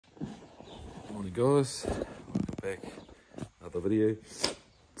Morning guys, welcome back, another video.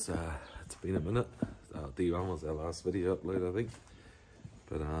 It's been a minute. D1 was our last video upload, I think.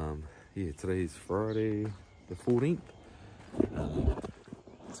 But yeah, today's Friday the 14th.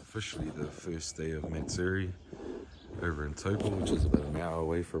 It's officially the first day of Matsuri over in Topol, which is about an hour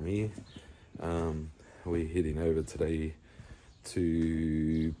away from here. We're heading over today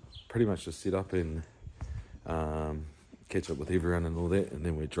to pretty much just set up and catch up with everyone and all that, and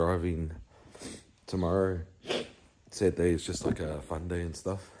then we're driving tomorrow. Saturday is just like a fun day and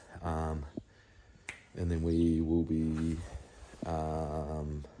stuff, and then we will be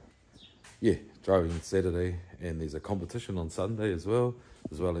yeah, driving Saturday, and there's a competition on Sunday as well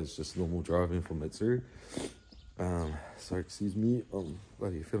as just normal driving for Matsuri. So excuse me, I'm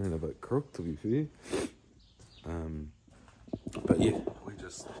bloody feeling a bit crook, to be fair. But yeah, we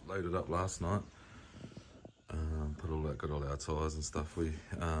just loaded up last night, got all our tyres and stuff. We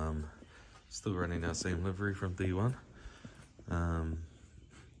still running our same livery from D1. Don't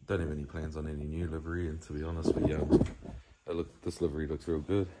have any plans on any new livery, and to be honest, this livery looks real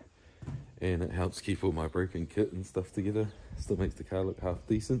good, and it helps keep all my broken kit and stuff together. Still makes the car look half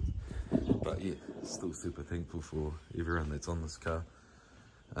decent. But yeah, still super thankful for everyone that's on this car.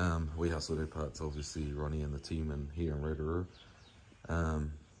 We hustled our parts, obviously, Ronnie and the team, and here in Rotorua.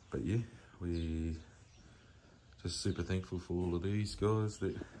 But yeah, we just super thankful for all of these guys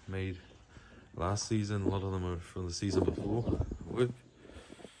that made last season. A lot of them are from the season before work.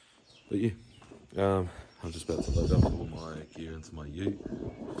 But yeah, I'm just about to load up all my gear into my ute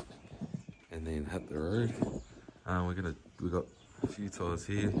and then hit the road. We've got a few tyres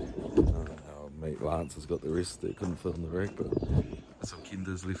here. Our mate Lance has got the rest that couldn't fit in the rack, but some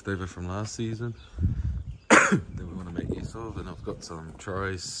kinders left over from last season that we want to make use of. And I've got some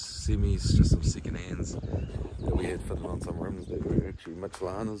tries, semis, just some second hands that we had fitting on some rims that were actually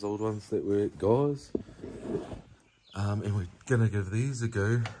Michelina's old ones that were guys. And we're gonna give these a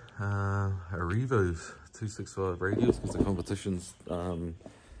go. A Revo's 265 radials, because the competition's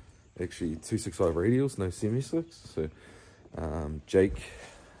actually 265 radials, no semi-slicks. So Jake,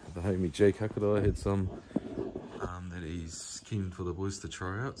 the homie Jake Hakadai, had some that he's keen for the boys to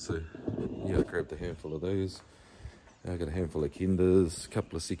try out. So yeah, I grabbed a handful of those. I got a handful of kinders, a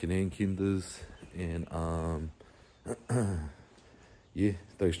couple of second-hand kinders, and yeah,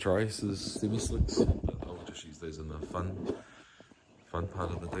 those triaces, semi-slicks. But I'll just use those in the fun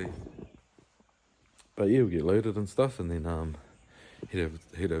part of the day. But yeah, we'll get loaded and stuff, and then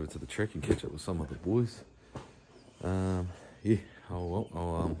head over to the track and catch up with some of the boys. Yeah,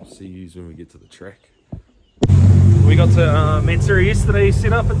 I'll see you when we get to the track. We got to Matsuri yesterday,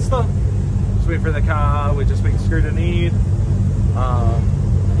 set up and stuff. Just went for the car, we're just being scrutineered.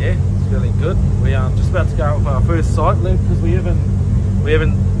 Yeah, it's feeling good. We just about to go out with our first site lab, because we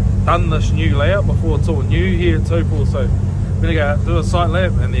haven't done this new layout before. It's all new here at Topol, so we're gonna go out, do a site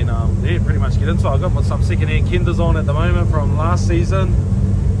lab, and then yeah, pretty much get into it. I've got some second-hand kinders on at the moment from last season,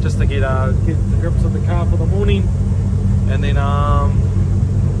 just to get the grips of the car for the morning, and then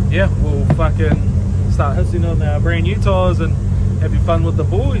yeah, we'll fucking start hissing on our brand new tyres and having fun with the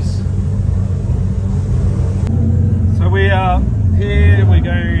boys. So we are here, we're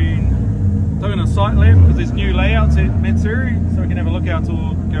doing a site lab because there's new layouts at Matsuri, so we can have a look how it's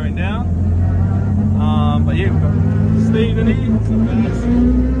all going down. But yeah, we've got Steve in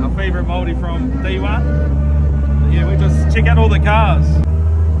here, our favourite Māori from D1. But yeah, we just check out all the cars.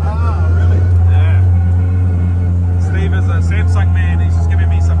 Ah, really? Yeah. Steve is a Samsung man, he's just giving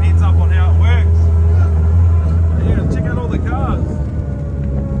me some heads up on how it works. But yeah, check out all the cars.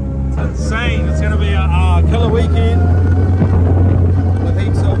 It's insane. It's going to be a killer weekend with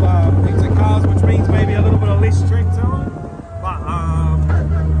heaps of cars, which means maybe a little bit of less track time. But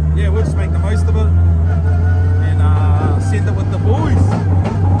yeah, we'll just make the most of it and send it with the boys.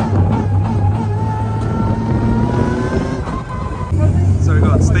 So we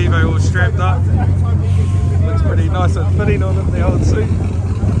got Steve all strapped up. Looks pretty nice and fitting on him, the old suit.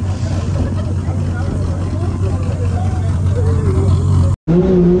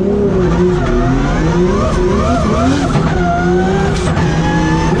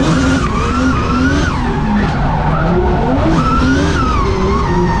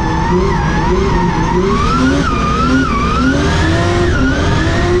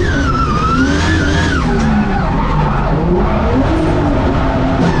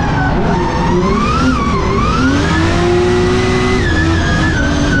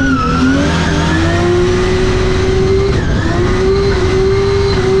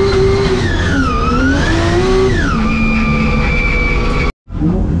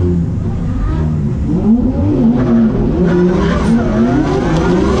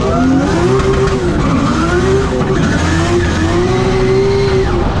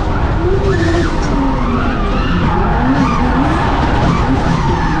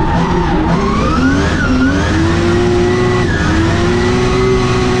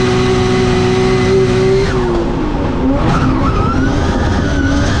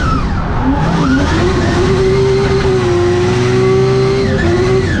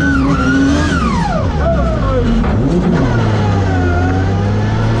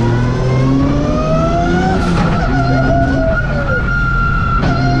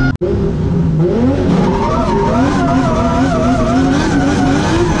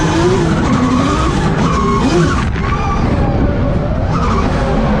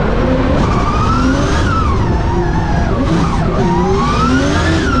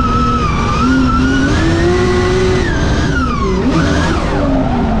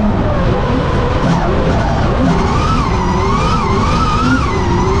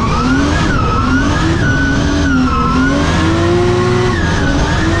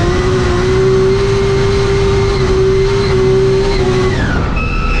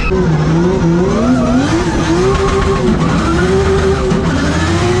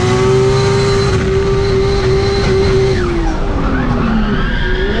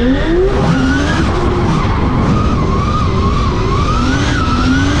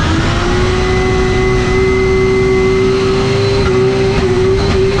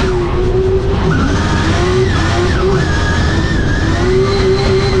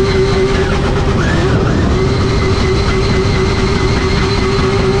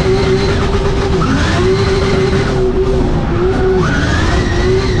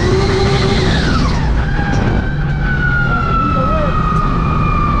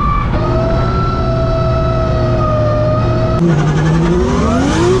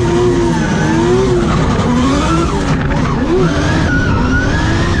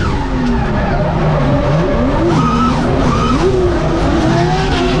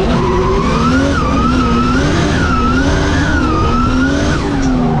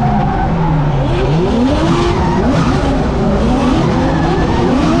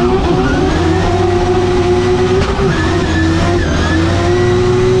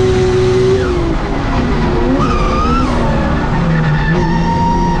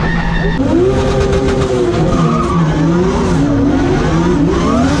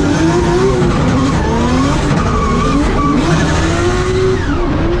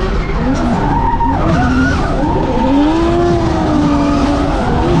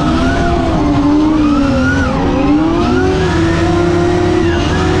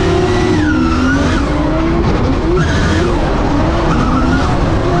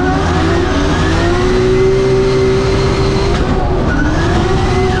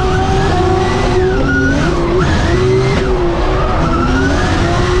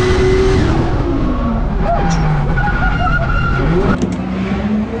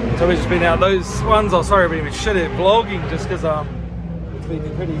 we've just been out. Those ones, oh sorry, I've been shit at vlogging just because it's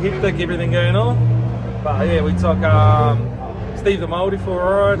been pretty hectic, everything going on. But yeah, we took Steve the Māori for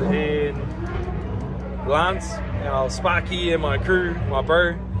a ride, and Lance, Sparky, and my crew, my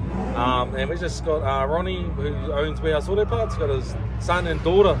bro. And we just got Ronnie, who owns Warehouse Auto Parts, got his son and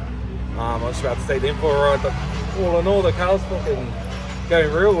daughter. I was about to take them for a ride, but all in all, the car's fucking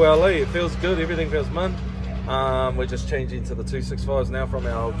going real well, eh? It feels good, everything feels mint. We're just changing to the 265s now from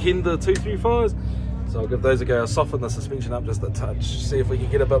our Kenda 235s. So I'll give those a go. I'll soften the suspension up just a touch, see if we can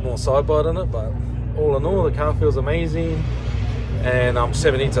get a bit more side bite in it. But all in all, the car feels amazing, and I'm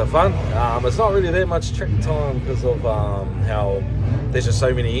 70 to fun. It's not really that much track time because of how there's just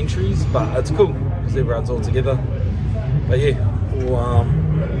so many entries, but it's cool because everyone's all together. But yeah, we'll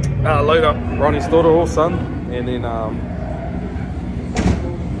load up Ronnie's daughter or son, and then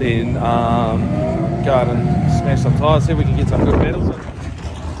go out and smash some tyres, see if we can get some good pedals in.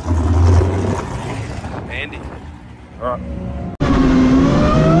 Handy. Alright.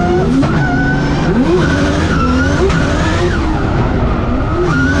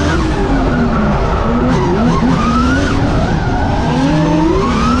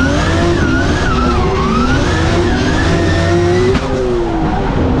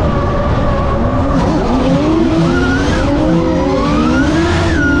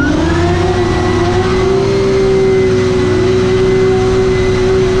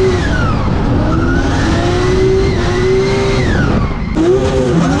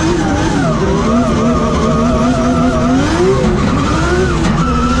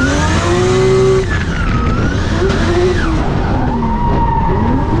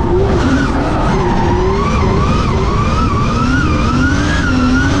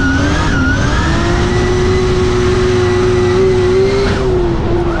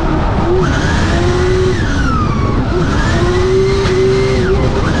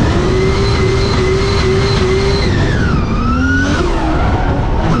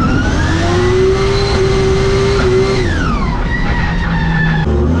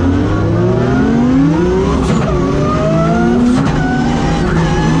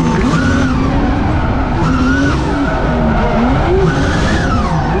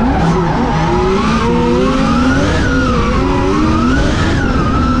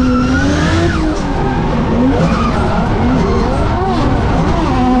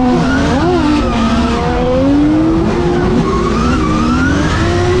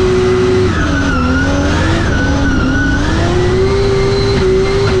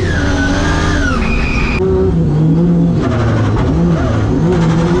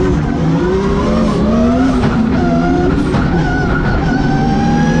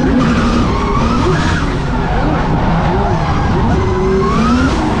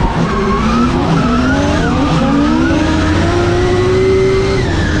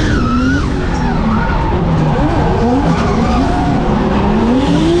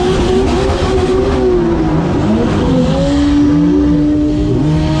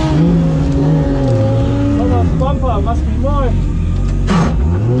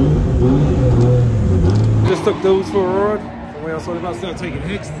 Just took those for a ride from where I saw about started taking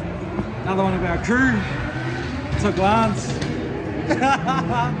Hicks. Another one of our crew. Took Lance.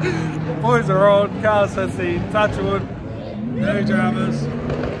 The boys are on, cars has seen, touch wood, no dramas.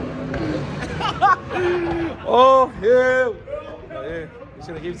 Oh yeah. Just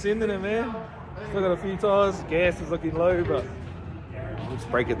gonna keep sending it, man. Still got a few tyres, gas is looking low, but we'll just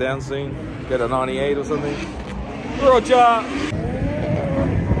break it down soon. Get a 98 or something. Roger!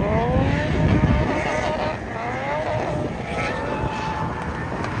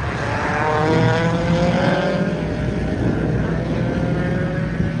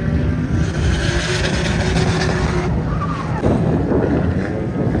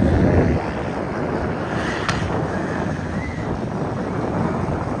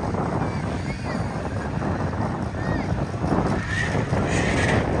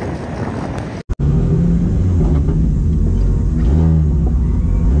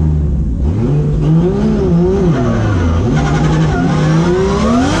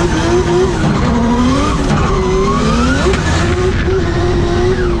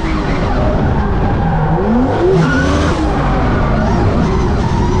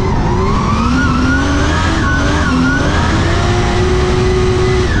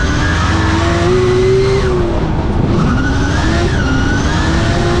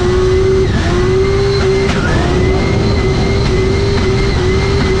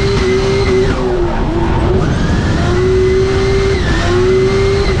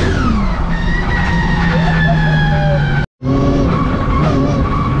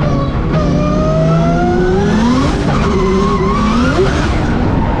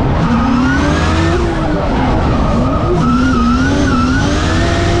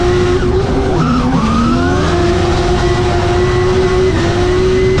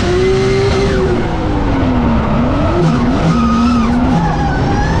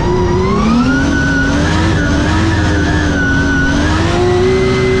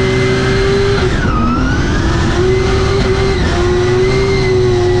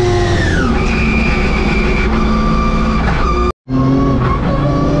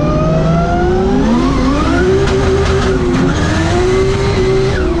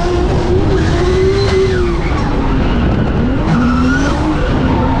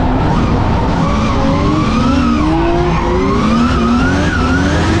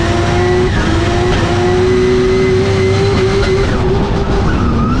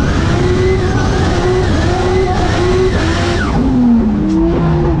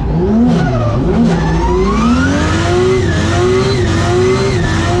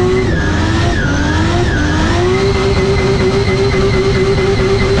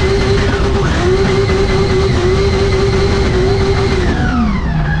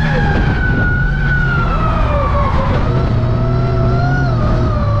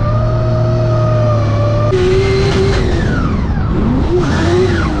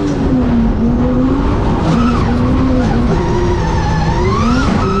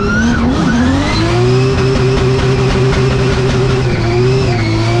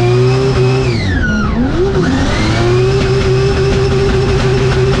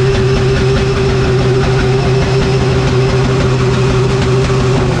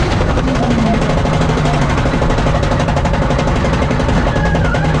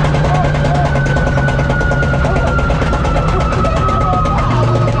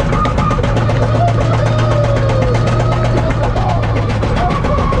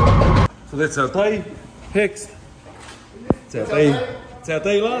 that's our day. Hex. It's our day. It's our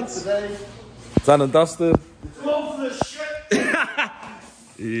day, Lance. It's done and dusted.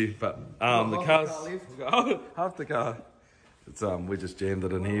 Yeah, but the cars. Oh, half the car. It's we just jammed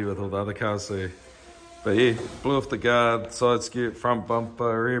it in here with all the other cars. So, but yeah, blew off the guard, side skirt, front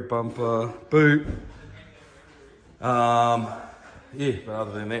bumper, rear bumper, boot. Yeah, but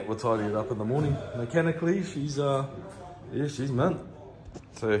other than that, we'll tidy it up in the morning. Mechanically, she's yeah, she's mint.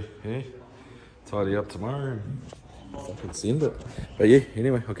 So yeah, tidy up tomorrow and fucking send it. But yeah,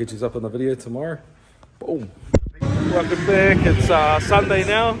 anyway, I'll get you up in the video tomorrow. Boom. Welcome back. It's Sunday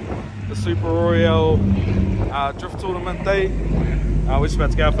now, the Super Royale drift tournament day. We're just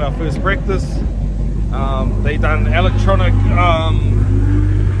about to go for our first practice. They done electronic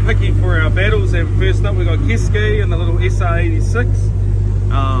picking for our battles, and first up we got Keski and the little SR86.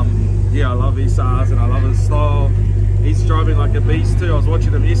 Yeah, I love SRs and I love his style. He's driving like a beast too. I was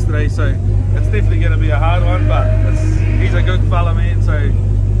watching him yesterday, so it's definitely going to be a hard one, but he's a good fella, man. So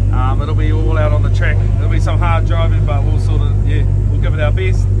it'll be all out on the track. There'll be some hard driving, but we'll sort of, yeah, we'll give it our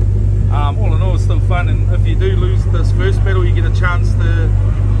best. All in all, it's still fun, and if you do lose this first battle, you get a chance to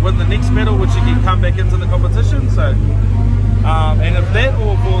win the next battle, which you can come back into the competition. So and if that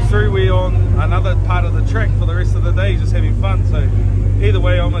all falls through, we're on another part of the track for the rest of the day, just having fun. So either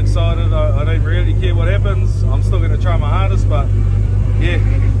way, I'm excited. I don't really care what happens. I'm still going to try my hardest, but yeah,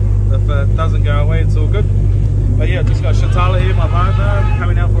 if it doesn't go away, it's all good. But yeah, just got Shatala here, my partner,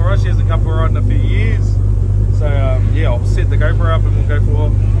 coming out for a ride. She hasn't come for a ride in a few years. So yeah, I'll set the GoPro up and we'll go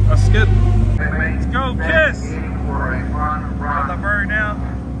for a skid. Let's go, Kiss! Got the bro now.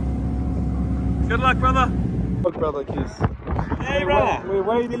 Good luck, brother. Look, brother, Kiss. Hey, brother. We're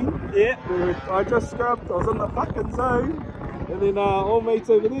waiting. Yeah. I just scrubbed. I was in the fucking zone. And then all mates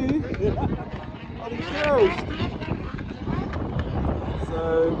over there. Bloody crashed.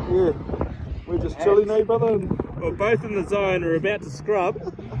 So yeah, we're just chilling, eh, brother? And We're both in the zone. We're about to scrub.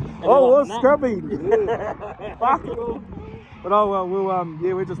 oh, we're scrubbing. Yeah. Fuck it all. But oh well, we'll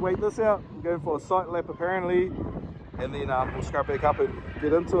yeah, we'll just wait this out. We're going for a sight lap apparently, and then we'll scrub back up and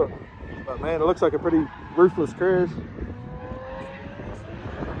get into it. But man, it looks like a pretty ruthless crash.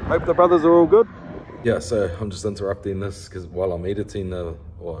 Hope the brothers are all good. Yeah, so I'm just interrupting this because while I'm editing,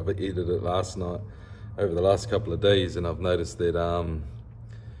 well, I've edited it last night, over the last couple of days, and I've noticed that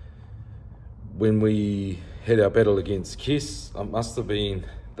when we had our battle against Kess, it must have been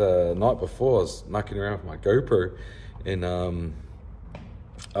the night before. I was mucking around with my GoPro, and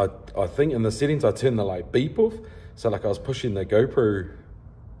I think in the settings I turned the like beep off, so like I was pushing the GoPro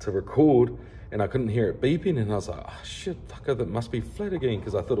to record and I couldn't hear it beeping, and I was like, oh shit, fuck, it must be flat again,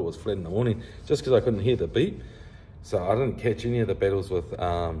 because I thought it was flat in the morning, just because I couldn't hear the beep. So I didn't catch any of the battles with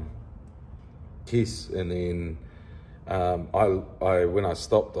Kess, and then I when I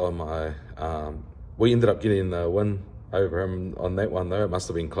stopped on my we ended up getting the win over him on that one though. It must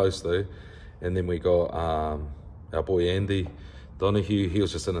have been close though. And then we got our boy Andy Donahue. He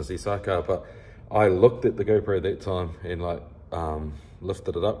was just in his SR car, but I looked at the GoPro that time and like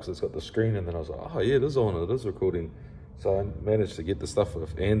lifted it up because it's got the screen, and then I was like, oh yeah, it is on, it is recording. So I managed to get the stuff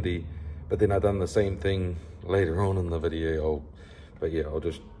with Andy, but then I done the same thing later on in the video. But yeah, I'll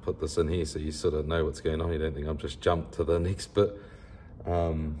just put this in here so you sort of know what's going on. You don't think I've just jumped to the next bit.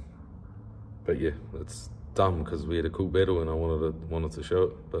 But yeah, it's dumb because we had a cool battle and I wanted to show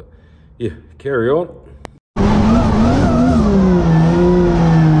it. But yeah, carry on.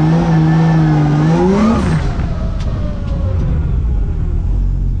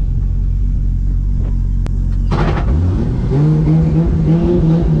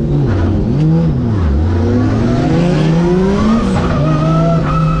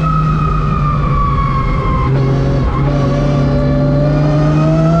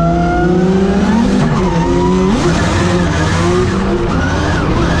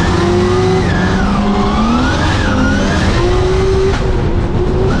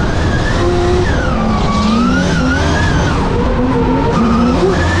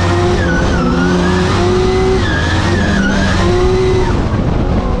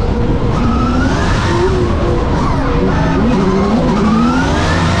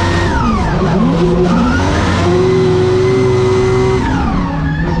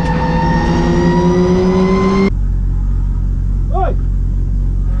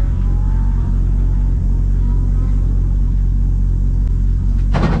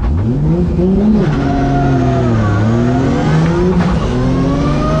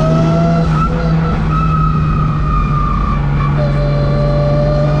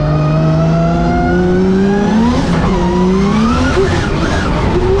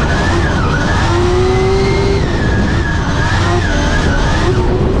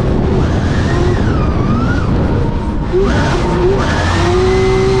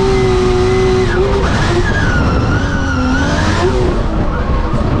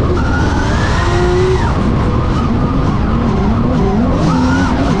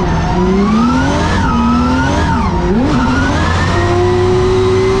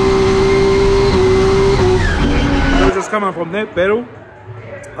 from that battle,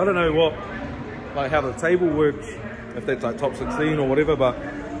 I don't know what, like how the table works, if that's like top 16 or whatever, but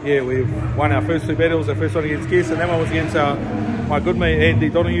yeah, we've won our first 2 battles. Our first one against Guess, and that one was against my good mate Andy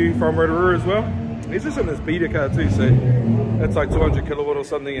Donahue from Rotorua as well. He's just in this beater car too, so it's like 200 kilowatt or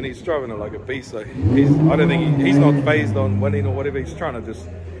something, and he's driving it like a beast. So I don't think he's not phased on winning or whatever. He's trying to just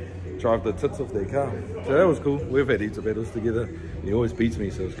drive the tits off their car. So that was cool. We've had heaps of battles together. He always beats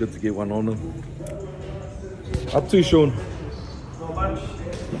me, so it's good to get one on him. Up to Sean. Not much.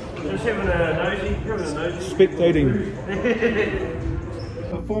 Just having a nosy. Spectating.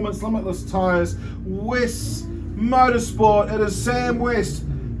 Performance Limitless Tyres, West Motorsport. It is Sam West,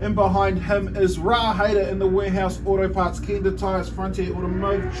 and behind him is Ra Hader in the Warehouse Auto Parts, Kenda Tyres, Frontier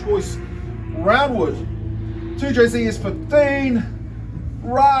Automotive Choice, Roundwood. 2JZS15.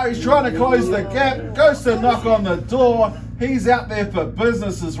 Ra, he's trying to close the gap, goes to knock on the door. He's out there for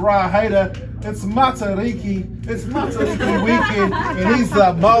business as Ra Hader. It's Matsuri weekend, and he's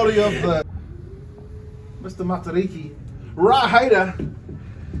the Māori of the Mr. Matsuri. Ra Hader,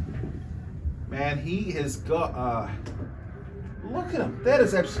 man, he has got look at him, that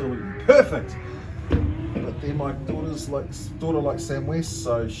is absolutely perfect. But then my daughter likes Sam West,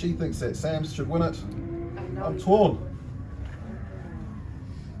 so she thinks that Sam should win it. I'm torn.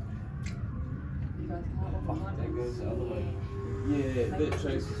 Yeah, that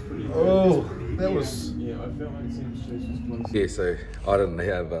chase was pretty good. Oh, that was... Yeah, I felt like Sam's chase was close. Yeah, so I didn't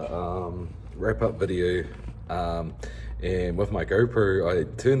have a wrap-up video, and with my GoPro, I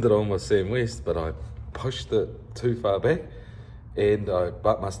turned it on with Sam West, but I pushed it too far back, and I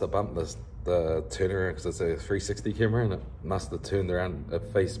must have bumped the turnaround, because it's a 360 camera, and it must have turned around, it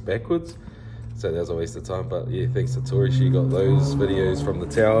faced backwards. So that was a waste of time. But yeah, thanks to Tori, she got those videos from the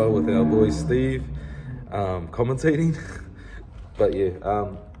tower with our boy Steve commentating. But yeah,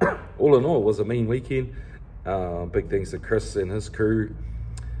 all in all, it was a mean weekend. Big thanks to Chris and his crew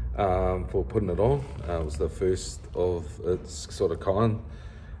for putting it on. It was the first of its sort of kind.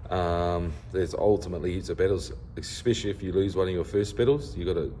 There's ultimately heaps of battles, especially if you lose one of your first battles.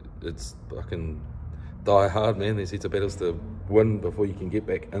 It's fucking die hard, man. There's heaps of battles to win before you can get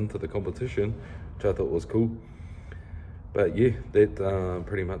back into the competition, which I thought was cool. But yeah, that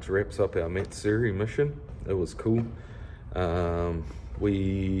pretty much wraps up our Matsuri mission. It was cool.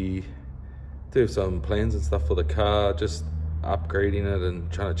 We do have some plans and stuff for the car, just upgrading it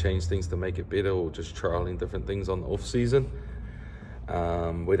and trying to change things to make it better, or just trialing different things on the off season.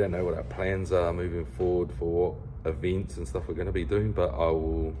 We don't know what our plans are moving forward for what events and stuff we're going to be doing, but I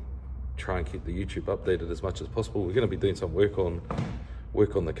will try and keep the YouTube updated as much as possible. We're going to be doing some work on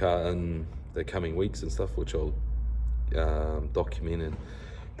the car in the coming weeks and stuff, which I'll document and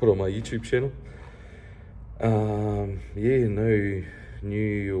put on my YouTube channel. Yeah, no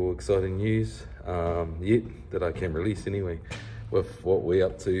new or exciting news yet that I can release anyway with what we're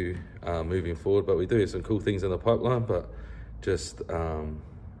up to moving forward, but we do have some cool things in the pipeline. But just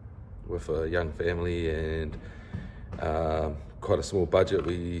with a young family and quite a small budget,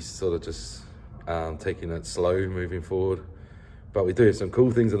 we sort of just taking it slow moving forward. But we do have some cool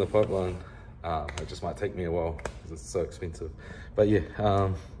things in the pipeline. It just might take me a while because it's so expensive. But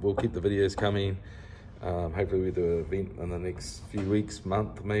yeah, we'll keep the videos coming. Hopefully we do an event in the next few weeks,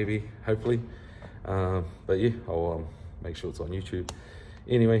 month maybe, hopefully. But yeah, I'll make sure it's on YouTube.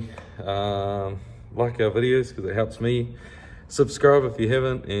 Anyway, like our videos because it helps me. Subscribe if you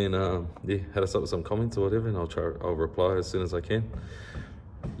haven't, and yeah, hit us up with some comments or whatever, and I'll reply as soon as I can.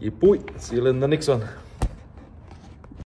 Yeah, boy, see you in the next one.